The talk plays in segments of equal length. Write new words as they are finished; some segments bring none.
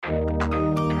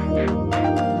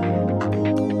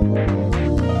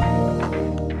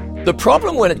The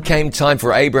problem when it came time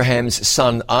for Abraham's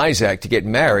son Isaac to get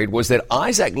married was that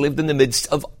Isaac lived in the midst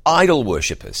of idol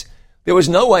worshippers. There was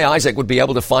no way Isaac would be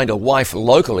able to find a wife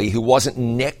locally who wasn't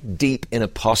neck deep in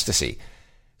apostasy.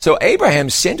 So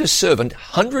Abraham sent a servant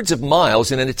hundreds of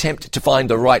miles in an attempt to find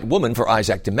the right woman for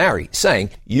Isaac to marry, saying,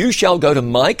 "You shall go to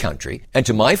my country and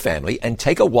to my family and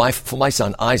take a wife for my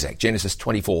son Isaac." Genesis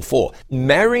 24:4.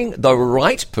 Marrying the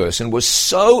right person was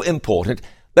so important,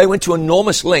 they went to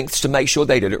enormous lengths to make sure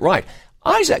they did it right.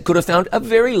 Isaac could have found a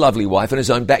very lovely wife in his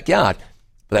own backyard,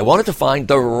 but they wanted to find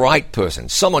the right person,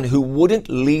 someone who wouldn't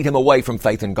lead him away from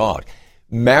faith in God.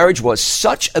 Marriage was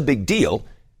such a big deal,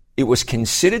 it was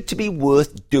considered to be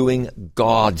worth doing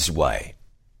God's way.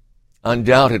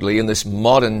 Undoubtedly, in this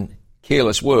modern,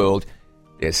 careless world,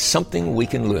 there's something we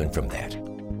can learn from that.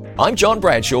 I'm John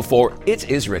Bradshaw for It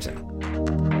Is Written.